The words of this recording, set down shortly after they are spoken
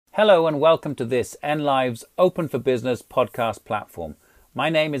Hello and welcome to this NLive's Open for Business podcast platform. My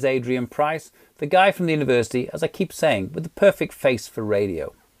name is Adrian Price, the guy from the university, as I keep saying, with the perfect face for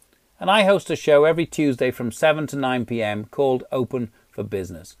radio. And I host a show every Tuesday from 7 to 9 p.m. called Open for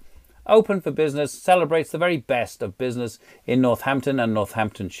Business. Open for Business celebrates the very best of business in Northampton and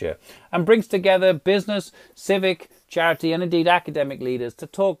Northamptonshire and brings together business, civic, charity and indeed academic leaders to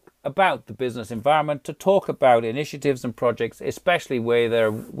talk about the business environment, to talk about initiatives and projects, especially where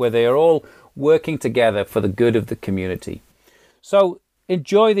they are all working together for the good of the community. So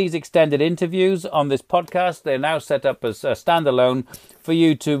enjoy these extended interviews on this podcast. They're now set up as a standalone for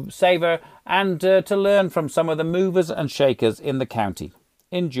you to savour and to learn from some of the movers and shakers in the county.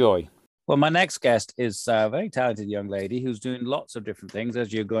 Enjoy. Well, my next guest is a very talented young lady who's doing lots of different things,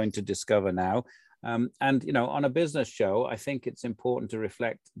 as you're going to discover now. And, you know, on a business show, I think it's important to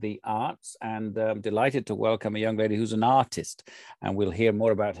reflect the arts, and I'm delighted to welcome a young lady who's an artist, and we'll hear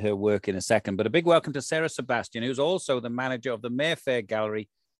more about her work in a second. But a big welcome to Sarah Sebastian, who's also the manager of the Mayfair Gallery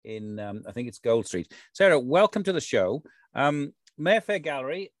in, I think it's Gold Street. Sarah, welcome to the show. Mayfair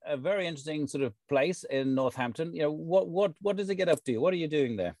Gallery, a very interesting sort of place in Northampton. You know, what does it get up to? What are you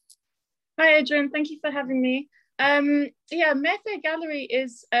doing there? Hi, Adrian. Thank you for having me. Mayfair Gallery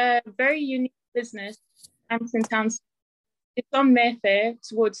is a very unique business. Hampton Town. It's on Mayfair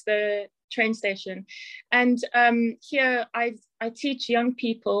towards the train station, and here I teach young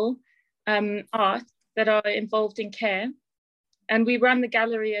people art that are involved in care, and we run the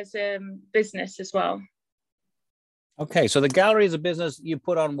gallery as a business as well. Okay, so the gallery is a business. You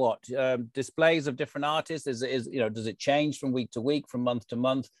put on what displays of different artists? Does it change from week to week, from month to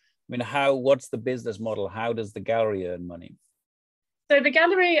month? I mean, what's the business model? How does the gallery earn money? So the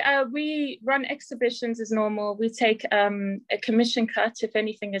gallery, we run exhibitions as normal. We take a commission cut if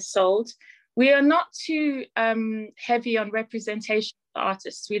anything is sold. We are not too heavy on representation of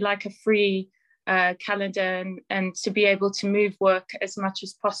artists. We like a free calendar and to be able to move work as much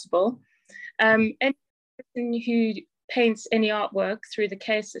as possible. Any person who paints any artwork through the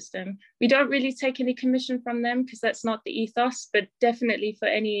care system, we don't really take any commission from them because that's not the ethos, but definitely for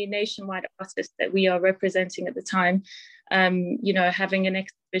any nationwide artist that we are representing at the time, having an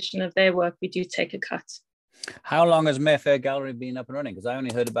exhibition of their work, we do take a cut. How long has Mayfair Gallery been up and running? Because I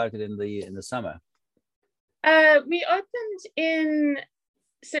only heard about it in the summer. We opened in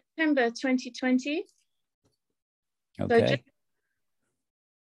September 2020. Okay. So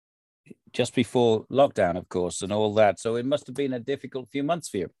just before lockdown, of course, and all that. So it must have been a difficult few months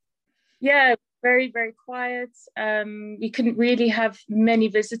for you. Yeah, very, very quiet. We couldn't really have many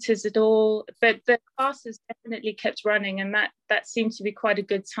visitors at all, but the classes definitely kept running, and that seemed to be quite a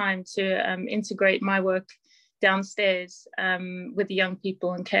good time to integrate my work downstairs with the young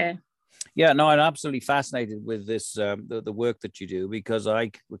people in care. Yeah, no, I'm absolutely fascinated with this, the work that you do, because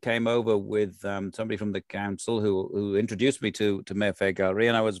I came over with somebody from the council who introduced me to Mayfair Gallery,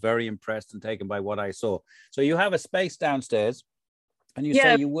 and I was very impressed and taken by what I saw. So you have a space downstairs, and you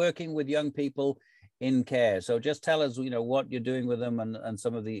say you're working with young people in care. So just tell us, what you're doing with them and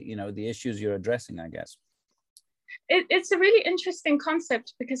some of the, the issues you're addressing, I guess. It's a really interesting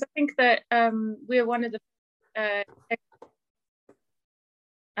concept because I think that we're one of the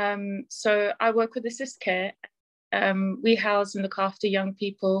so I work with Assist Care. We house and look after young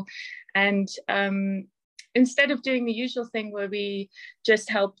people, and instead of doing the usual thing where we just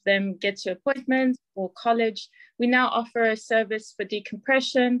help them get to appointments or college, we now offer a service for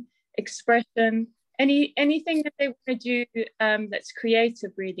decompression, expression, anything that they want to do that's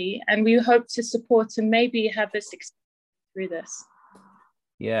creative, really. And we hope to support and maybe have a success through this.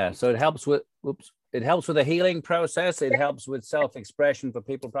 Yeah, so it helps with the healing process. It helps with self-expression for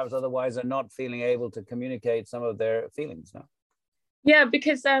people perhaps otherwise are not feeling able to communicate some of their feelings. No? Yeah,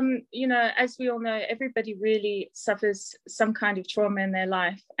 because as we all know, everybody really suffers some kind of trauma in their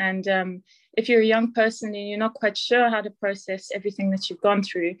life, and if you're a young person and you're not quite sure how to process everything that you've gone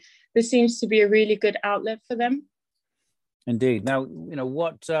through, this seems to be a really good outlet for them. Indeed. Now,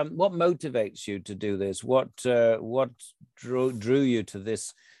 what motivates you to do this? What drew you to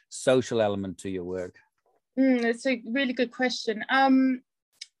this social element to your work? It's a really good question.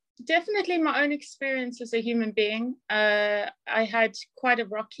 Definitely my own experience as a human being. I had quite a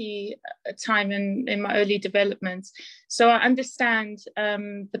rocky time in my early development. So I understand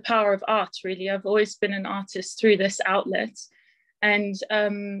the power of art, really. I've always been an artist through this outlet. And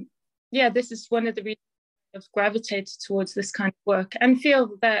this is one of the reasons I've gravitated towards this kind of work and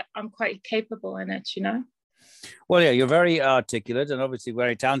feel that I'm quite capable in it, Well, yeah, you're very articulate and obviously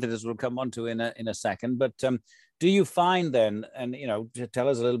very talented, as we'll come on to in a second. But do you find then, and tell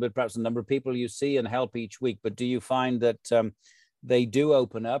us a little bit, perhaps the number of people you see and help each week, but do you find that they do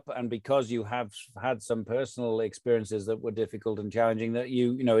open up, and because you have had some personal experiences that were difficult and challenging, that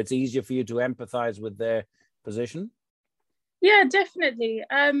you know it's easier for you to empathize with their position? Yeah, definitely.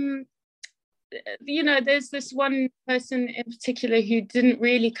 You know, there's this one person in particular who didn't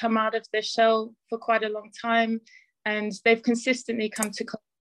really come out of their shell for quite a long time, and they've consistently come to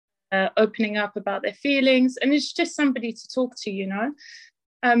opening up about their feelings, and it's just somebody to talk to, you know.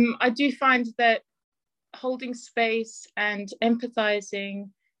 I do find that holding space and empathizing,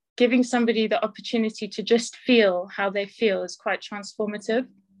 giving somebody the opportunity to just feel how they feel is quite transformative.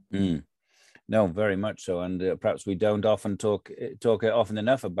 Mm. No, very much so, and perhaps we don't often talk often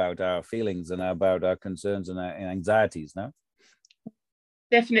enough about our feelings and about our concerns and our anxieties. No,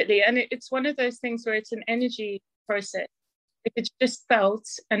 Definitely, and it's one of those things where it's an energy process. If it's just felt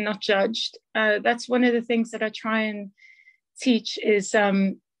and not judged, that's one of the things that I try and teach is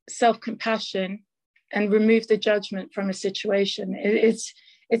self-compassion and remove the judgment from a situation. It's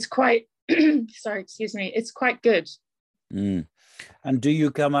quite sorry, excuse me, it's quite good. Mm. And do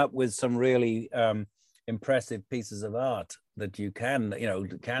you come up with some really impressive pieces of art that you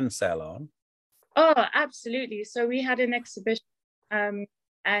can sell on? Oh, absolutely. So we had an exhibition,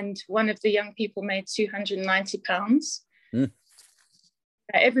 and one of the young people made £290. Mm.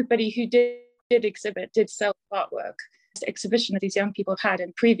 Everybody who did exhibit did sell artwork. The exhibition that these young people had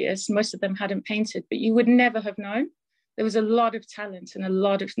in previous, most of them hadn't painted, but you would never have known. There was a lot of talent and a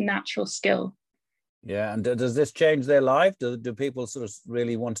lot of natural skill. Yeah, and does this change their life? Do people sort of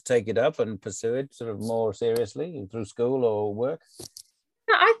really want to take it up and pursue it sort of more seriously through school or work?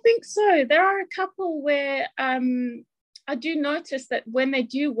 I think so. There are a couple where I do notice that when they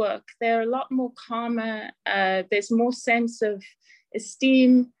do work, they're a lot more calmer. There's more sense of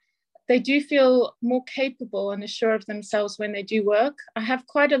esteem. They do feel more capable and assured of themselves when they do work. I have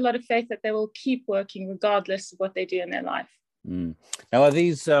quite a lot of faith that they will keep working regardless of what they do in their life. Mm. Now, are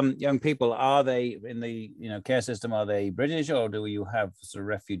these young people, are they in the care system? Are they British, or do you have sort of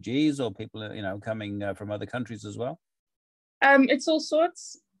refugees or people coming from other countries as well? It's all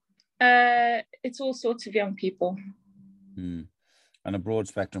sorts. It's all sorts of young people. Mm. And a broad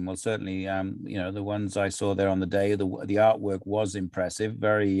spectrum. Well, certainly, the ones I saw there on the day, the artwork was impressive,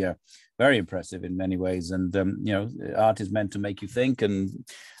 very, very impressive in many ways. And art is meant to make you think and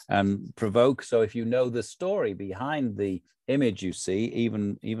provoke. So if you know the story behind the image you see,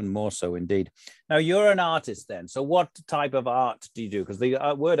 even more so indeed. Now, you're an artist then. So what type of art do you do? Because the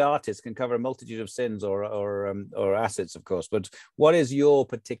word artist can cover a multitude of sins or assets, of course. But what is your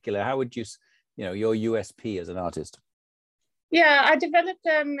particular? How would you, your USP as an artist? Yeah, I developed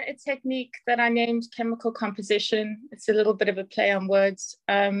a technique that I named chemical composition. It's a little bit of a play on words.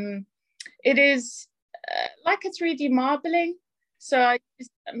 It is like a 3D marbling. So I use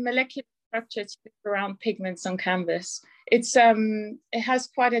molecular structure to move around pigments on canvas. It has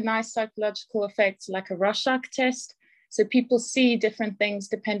quite a nice psychological effect, like a Rorschach test. So people see different things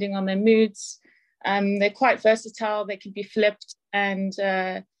depending on their moods. They're quite versatile. They can be flipped, and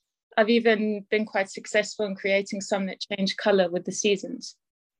I've even been quite successful in creating some that change color with the seasons.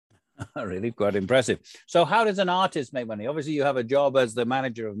 Really quite impressive. So how does an artist make money? Obviously, you have a job as the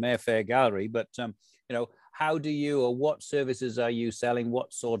manager of Mayfair Gallery, but how do you, or what services are you selling?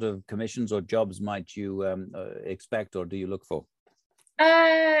 What sort of commissions or jobs might you expect, or do you look for?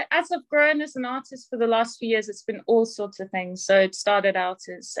 As I've grown as an artist for the last few years, it's been all sorts of things. So it started out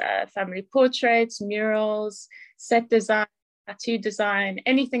as family portraits, murals, set design, tattoo design,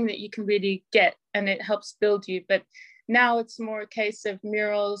 anything that you can really get, and it helps build you. But now it's more a case of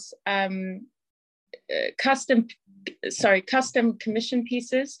murals, custom commission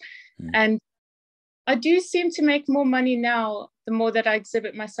pieces. And I do seem to make more money now the more that I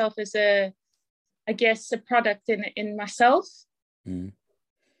exhibit myself as a product in myself.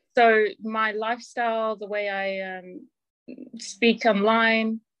 So my lifestyle, the way I speak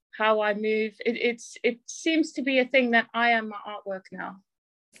online, how I move, it seems to be a thing that I am my artwork now.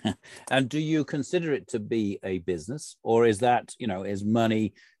 And do you consider it to be a business, or is that, is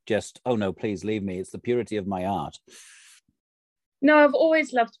money just, oh no, please leave me, it's the purity of my art? No, I've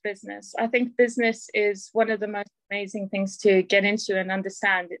always loved business. I think business is one of the most amazing things to get into and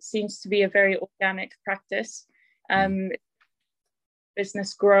understand. It seems to be a very organic practice.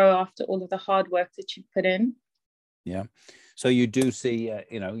 Business grow after all of the hard work that you put in. Yeah. So you do see,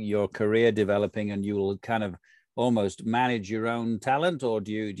 your career developing, and you will kind of almost manage your own talent, or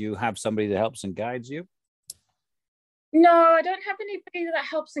do you have somebody that helps and guides you? No, I don't have anybody that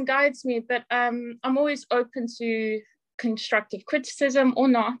helps and guides me, but I'm always open to constructive criticism or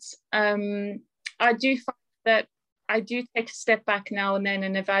not. I do find that I do take a step back now and then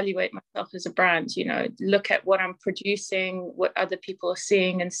and evaluate myself as a brand, you know, look at what I'm producing, what other people are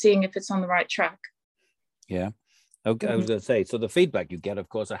seeing, and seeing if it's on the right track. Yeah. Okay, I was going to say, so the feedback you get, of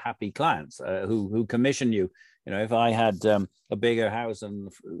course, are happy clients who commission you. You know, if I had a bigger house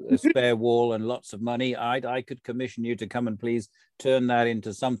and a spare wall and lots of money, I could commission you to come and please turn that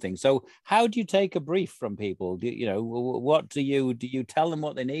into something. So how do you take a brief from people? You know, what do you tell them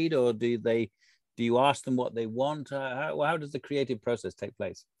what they need, or do you ask them what they want? How does the creative process take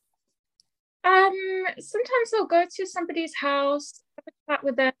place? Sometimes I'll go to somebody's house, have a chat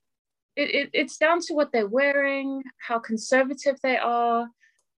with them. It's down to what they're wearing, how conservative they are,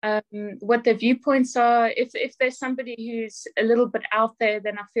 what their viewpoints are. If there's somebody who's a little bit out there,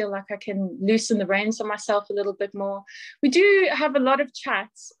 then I feel like I can loosen the reins on myself a little bit more. We do have a lot of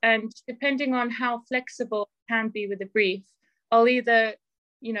chats, and depending on how flexible I can be with a brief, I'll either,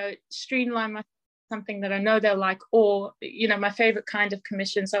 you know, streamline my something that I know they'll like, or, you know, my favorite kind of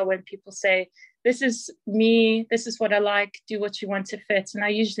commissions are when people say, this is me, this is what I like, do what you want to fit. And I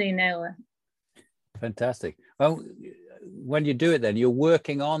usually nail it. Fantastic. Well, when you do it, then you're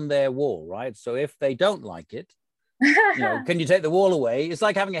working on their wall, right? So if they don't like it, you know, can you take the wall away? It's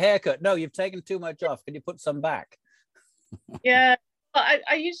like having a haircut. No, you've taken too much off. Can you put some back? Yeah. Well,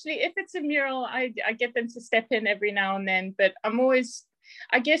 I usually, if it's a mural, I get them to step in every now and then, but I'm always,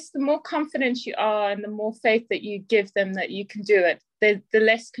 I guess the more confident you are and the more faith that you give them that you can do it, the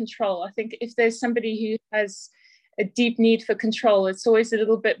less control. I think if there's somebody who has a deep need for control, it's always a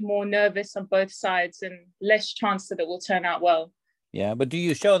little bit more nervous on both sides and less chance that it will turn out well. Yeah, but do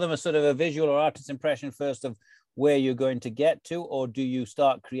you show them a sort of a visual or artist impression first of where you're going to get to, or do you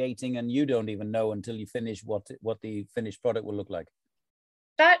start creating and you don't even know until you finish what the finished product will look like?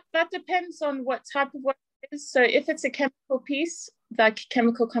 That depends on what type of work it is. So if it's a chemical piece, like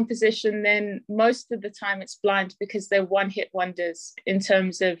chemical composition, then most of the time it's blind because they're one-hit wonders in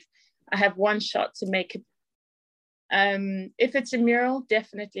terms of I have one shot to make it. If it's a mural,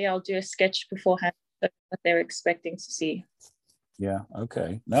 definitely I'll do a sketch beforehand, what they're expecting to see. Yeah.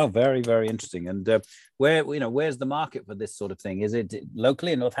 Okay. No, very, very interesting. And where's the market for this sort of thing? Is it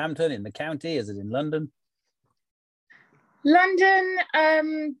locally in Northampton, in the county? Is it in London? London,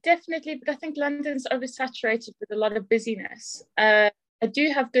 definitely, but I think London's oversaturated with a lot of busyness. I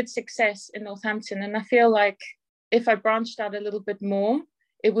do have good success in Northampton, and I feel like if I branched out a little bit more,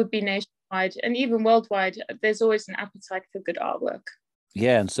 it would be nationwide and even worldwide. There's always an appetite for good artwork.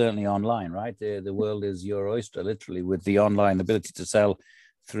 Yeah, and certainly online, right? The world is your oyster, literally, with the online ability to sell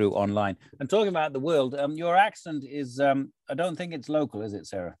through online. And talking about the world, your accent is, I don't think it's local, is it,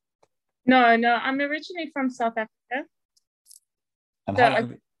 Sarah? No, I'm originally from South Africa. And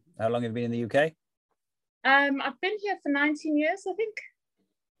so how long have you been in the UK? I've been here for 19 years, I think.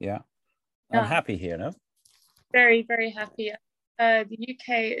 Yeah. I'm happy here, no? Very, very happy. The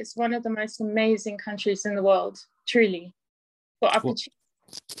UK is one of the most amazing countries in the world, truly. For opportunity.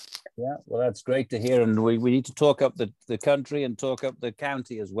 Yeah, well, that's great to hear. And we need to talk up the country and talk up the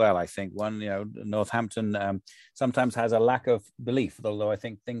county as well. I think Northampton sometimes has a lack of belief, although I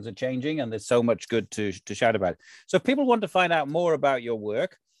think things are changing and there's so much good to shout about. So if people want to find out more about your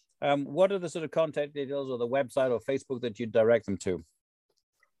work, what are the sort of contact details or the website or Facebook that you direct them to?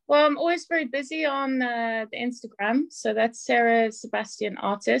 Well, I'm always very busy on the Instagram. So that's Sarah Sebastian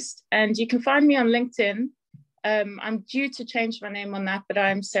Artist. And you can find me on LinkedIn. I'm due to change my name on that, but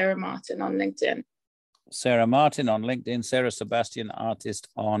I'm Sarah Martin on LinkedIn. Sarah Martin on LinkedIn, Sarah Sebastian Artist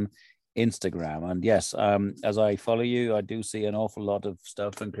on Instagram. And yes, as I follow you, I do see an awful lot of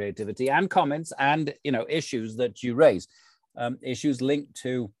stuff and creativity and comments and, issues that you raise, issues linked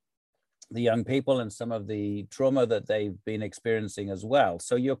to the young people and some of the trauma that they've been experiencing as well.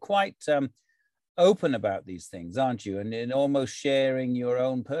 So you're quite open about these things, aren't you? And almost sharing your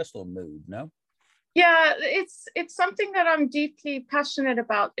own personal mood, no? Yeah, it's something that I'm deeply passionate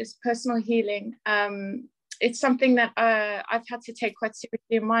about, is personal healing. It's something that I've had to take quite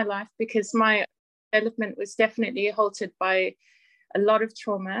seriously in my life because my development was definitely halted by a lot of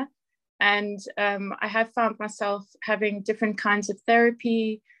trauma. And I have found myself having different kinds of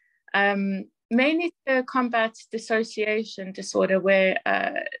therapy, mainly to combat dissociation disorder, where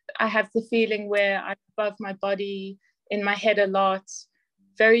I have the feeling where I'm above my body, in my head a lot,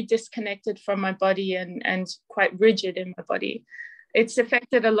 very disconnected from my body and quite rigid in my body. It's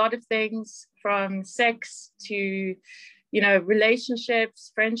affected a lot of things from sex to,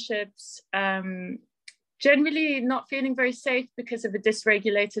 relationships, friendships, generally not feeling very safe because of a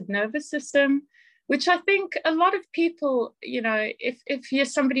dysregulated nervous system, which I think a lot of people, if you're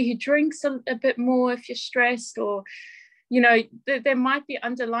somebody who drinks a bit more, if you're stressed, or there might be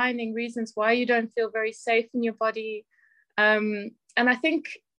underlying reasons why you don't feel very safe in your body. And I think,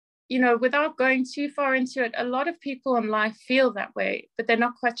 without going too far into it, a lot of people in life feel that way, but they're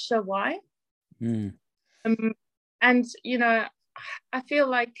not quite sure why. Mm. And, I feel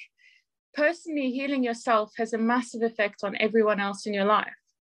like personally healing yourself has a massive effect on everyone else in your life.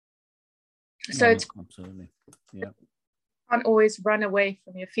 So it's absolutely, yeah. You can't always run away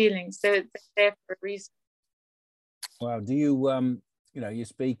from your feelings. They're there for a reason. Wow. Do you, you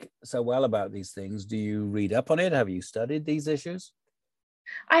speak so well about these things. Do you read up on it? Have you studied these issues?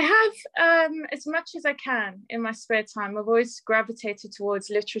 I have, as much as I can in my spare time. I've always gravitated towards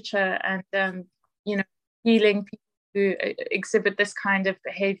literature and, healing people who exhibit this kind of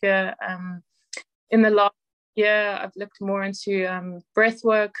behavior. In the last year, I've looked more into breath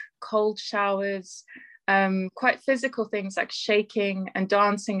work, cold showers, quite physical things like shaking and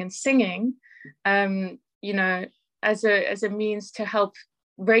dancing and singing, as a means to help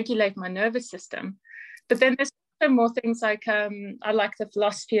regulate my nervous system. But then there's also more things like I like the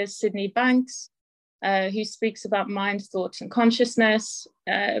philosophy of Sydney Banks, who speaks about mind, thought, and consciousness,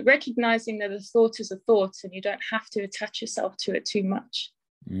 recognizing that a thought is a thought and you don't have to attach yourself to it too much.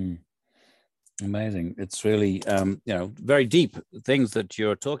 Mm. Amazing. It's really, very deep things that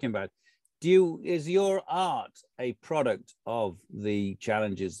you're talking about. Is your art a product of the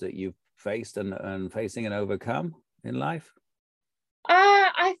challenges that you've faced and facing and overcome in life?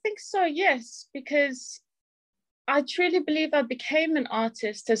 I think so, yes, because I truly believe I became an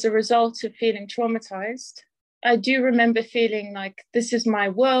artist as a result of feeling traumatized. I do remember feeling like this is my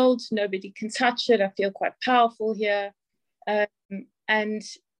world, nobody can touch it. I feel quite powerful here. And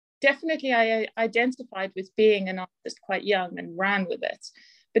definitely I identified with being an artist quite young and ran with it.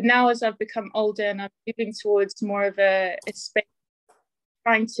 But now as I've become older and I'm moving towards more of a space,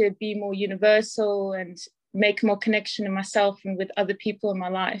 trying to be more universal and make more connection in myself and with other people in my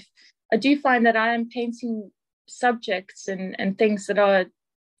life, I do find that I am painting subjects and things that are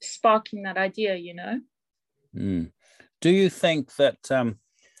sparking that idea, Mm. Do you think that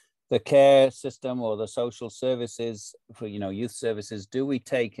the care system or the social services for, youth services, do we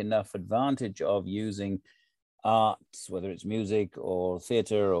take enough advantage of using arts, whether it's music or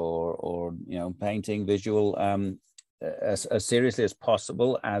theater or painting, visual, as seriously as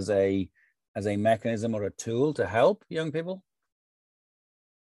possible as a mechanism or a tool to help young people?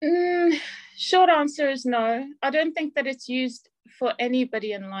 Short answer is no. I don't think that it's used for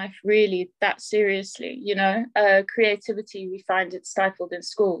anybody in life really that seriously. Creativity, we find it stifled in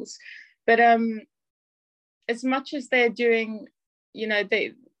schools. But as much as they're doing,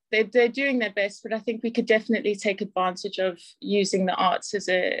 they're doing their best, but I think we could definitely take advantage of using the arts as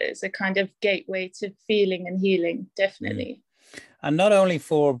a kind of gateway to feeling and healing, definitely. And not only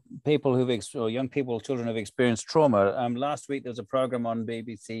for people or young people, children who've experienced trauma. Last week, there was a program on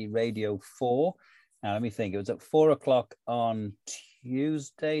BBC Radio 4. Now, let me think. It was at 4 o'clock on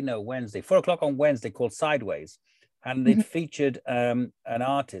Wednesday, 4 o'clock on Wednesday, called Sideways. And it featured an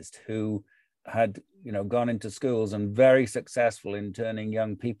artist who had, gone into schools and very successful in turning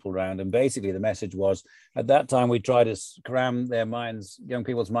young people around. And basically the message was, at that time, we tried to cram young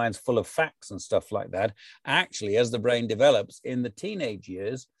people's minds full of facts and stuff like that. Actually, as the brain develops in the teenage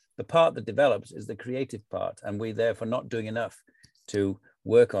years, the part that develops is the creative part. And we therefore not doing enough to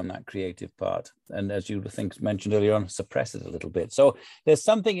work on that creative part. And as you mentioned earlier on, suppress it a little bit. So there's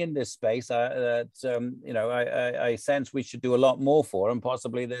something in this space that I sense we should do a lot more for, and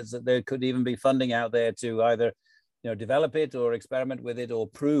possibly there could even be funding out there to either develop it or experiment with it or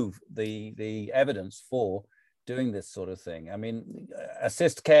prove the evidence for doing this sort of thing. I mean,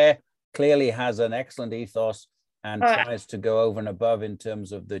 Assist Care clearly has an excellent ethos and tries to go over and above in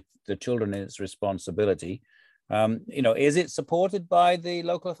terms of the children in its responsibility. Is it supported by the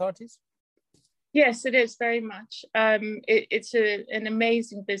local authorities? Yes, it is very much. It's an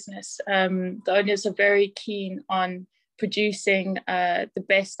amazing business. The owners are very keen on producing the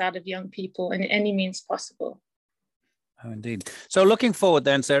best out of young people in any means possible. Oh, indeed. So looking forward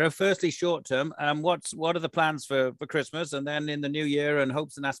then, Sarah, firstly, short term, what are the plans for Christmas, and then in the new year, and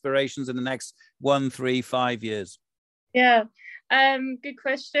hopes and aspirations in the next 1, 3, 5 years? Yeah. Good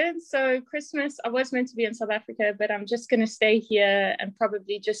question. So Christmas, I was meant to be in South Africa, but I'm just going to stay here and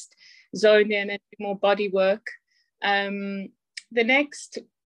probably just zone in and do more body work. The next,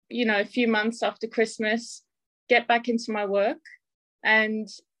 few months after Christmas, get back into my work. And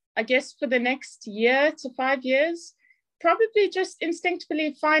I guess for the next year to 5 years, probably just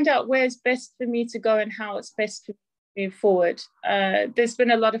instinctively find out where it's best for me to go and how it's best to move forward. There's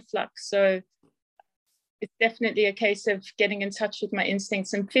been a lot of flux, so it's definitely a case of getting in touch with my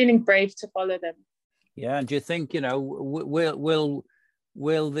instincts and feeling brave to follow them. Yeah, and do you think,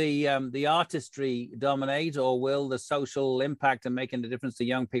 will the artistry dominate, or will the social impact and making a difference to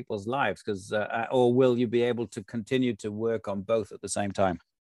young people's lives? Because or will you be able to continue to work on both at the same time?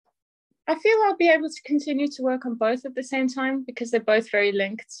 I feel I'll be able to continue to work on both at the same time because they're both very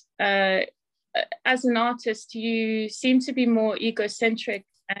linked. As an artist, you seem to be more egocentric,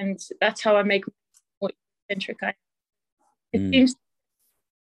 and that's how I make more egocentric. It seems,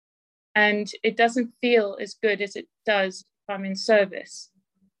 and it doesn't feel as good as it does if I'm in service.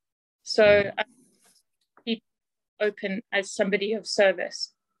 So I keep open as somebody of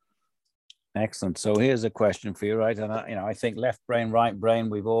service. Excellent. So here's a question for you, right? And I think left brain, right brain,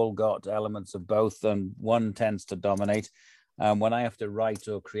 we've all got elements of both, and one tends to dominate. When I have to write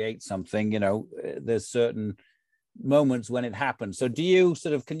or create something, there's certain moments when it happens. So do you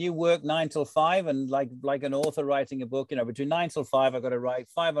can you work 9 till 5, and like an author writing a book, between 9 till 5, I've got to write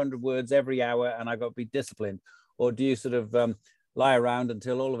 500 words every hour and I've got to be disciplined? Or do you lie around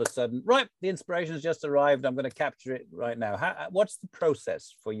until all of a sudden, right, the inspiration has just arrived, I'm going to capture it right now? What's the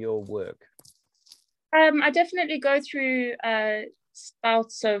process for your work? I definitely go through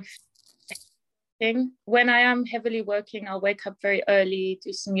spouts of thing. When I am heavily working, I'll wake up very early,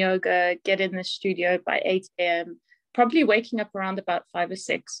 do some yoga, get in the studio by 8 a.m., probably waking up around about 5 or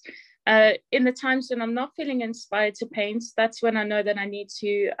 6. In the times when I'm not feeling inspired to paint, that's when I know that I need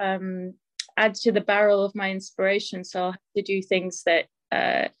to add to the barrel of my inspiration. So I'll have to do things that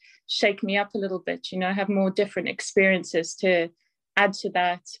shake me up a little bit, have more different experiences to add to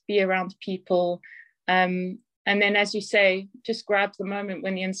that, be around people. And then, as you say, just grab the moment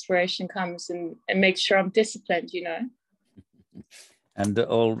when the inspiration comes and make sure I'm disciplined, And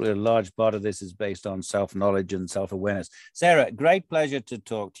a large part of this is based on self-knowledge and self-awareness. Sarah, great pleasure to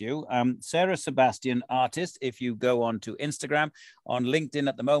talk to you. Sarah Sebastian, artist. If you go on to Instagram, on LinkedIn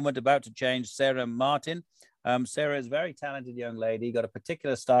at the moment, about to change, Sarah Martin. Sarah is a very talented young lady, got a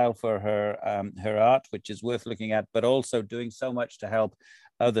particular style for her art, which is worth looking at, but also doing so much to help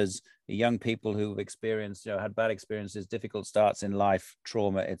others, young people who've experienced, had bad experiences, difficult starts in life,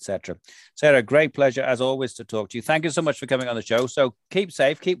 trauma, etc. Sarah, great pleasure as always to talk to you. Thank you so much for coming on the show. So keep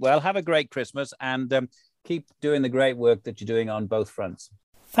safe, keep well, have a great Christmas, and keep doing the great work that you're doing on both fronts.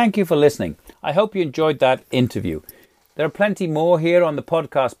 Thank you for listening. I hope you enjoyed that interview. There are plenty more here on the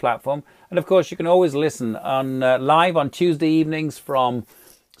podcast platform. And of course, you can always listen on live on Tuesday evenings from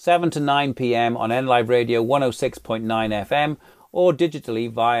 7 to 9 p.m. on NLive Radio 106.9 FM, or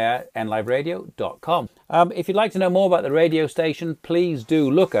digitally via nliveradio.com. If you'd like to know more about the radio station, please do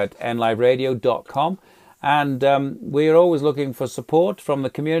look at nliveradio.com. And we're always looking for support from the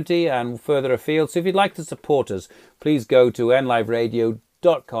community and further afield. So if you'd like to support us, please go to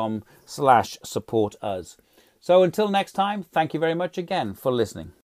nliveradio.com/support us. So until next time, thank you very much again for listening.